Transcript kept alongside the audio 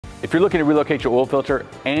If you're looking to relocate your oil filter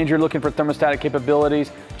and you're looking for thermostatic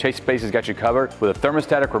capabilities, Chase Space has got you covered with a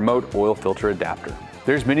thermostatic remote oil filter adapter.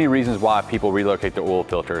 There's many reasons why people relocate their oil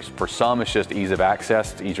filters. For some, it's just ease of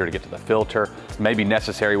access. It's easier to get to the filter. It may be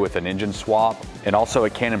necessary with an engine swap, and also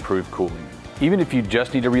it can improve cooling. Even if you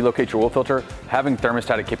just need to relocate your oil filter, having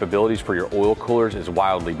thermostatic capabilities for your oil coolers is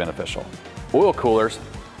wildly beneficial. Oil coolers,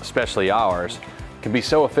 especially ours, can be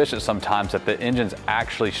so efficient sometimes that the engines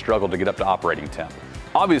actually struggle to get up to operating temp.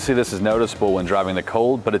 Obviously this is noticeable when driving the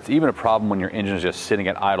cold, but it's even a problem when your engine is just sitting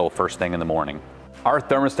at idle first thing in the morning. Our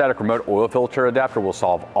thermostatic remote oil filter adapter will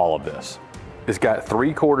solve all of this. It's got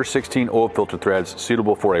 3/4 16 oil filter threads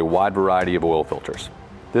suitable for a wide variety of oil filters.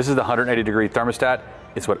 This is the 180-degree thermostat.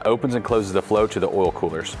 It's what opens and closes the flow to the oil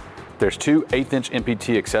coolers. There's two 1/8"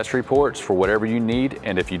 MPT accessory ports for whatever you need,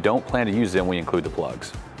 and if you don't plan to use them, we include the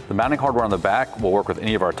plugs. The mounting hardware on the back will work with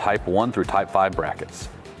any of our Type 1 through Type 5 brackets.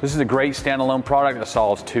 This is a great standalone product that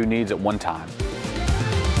solves two needs at one time.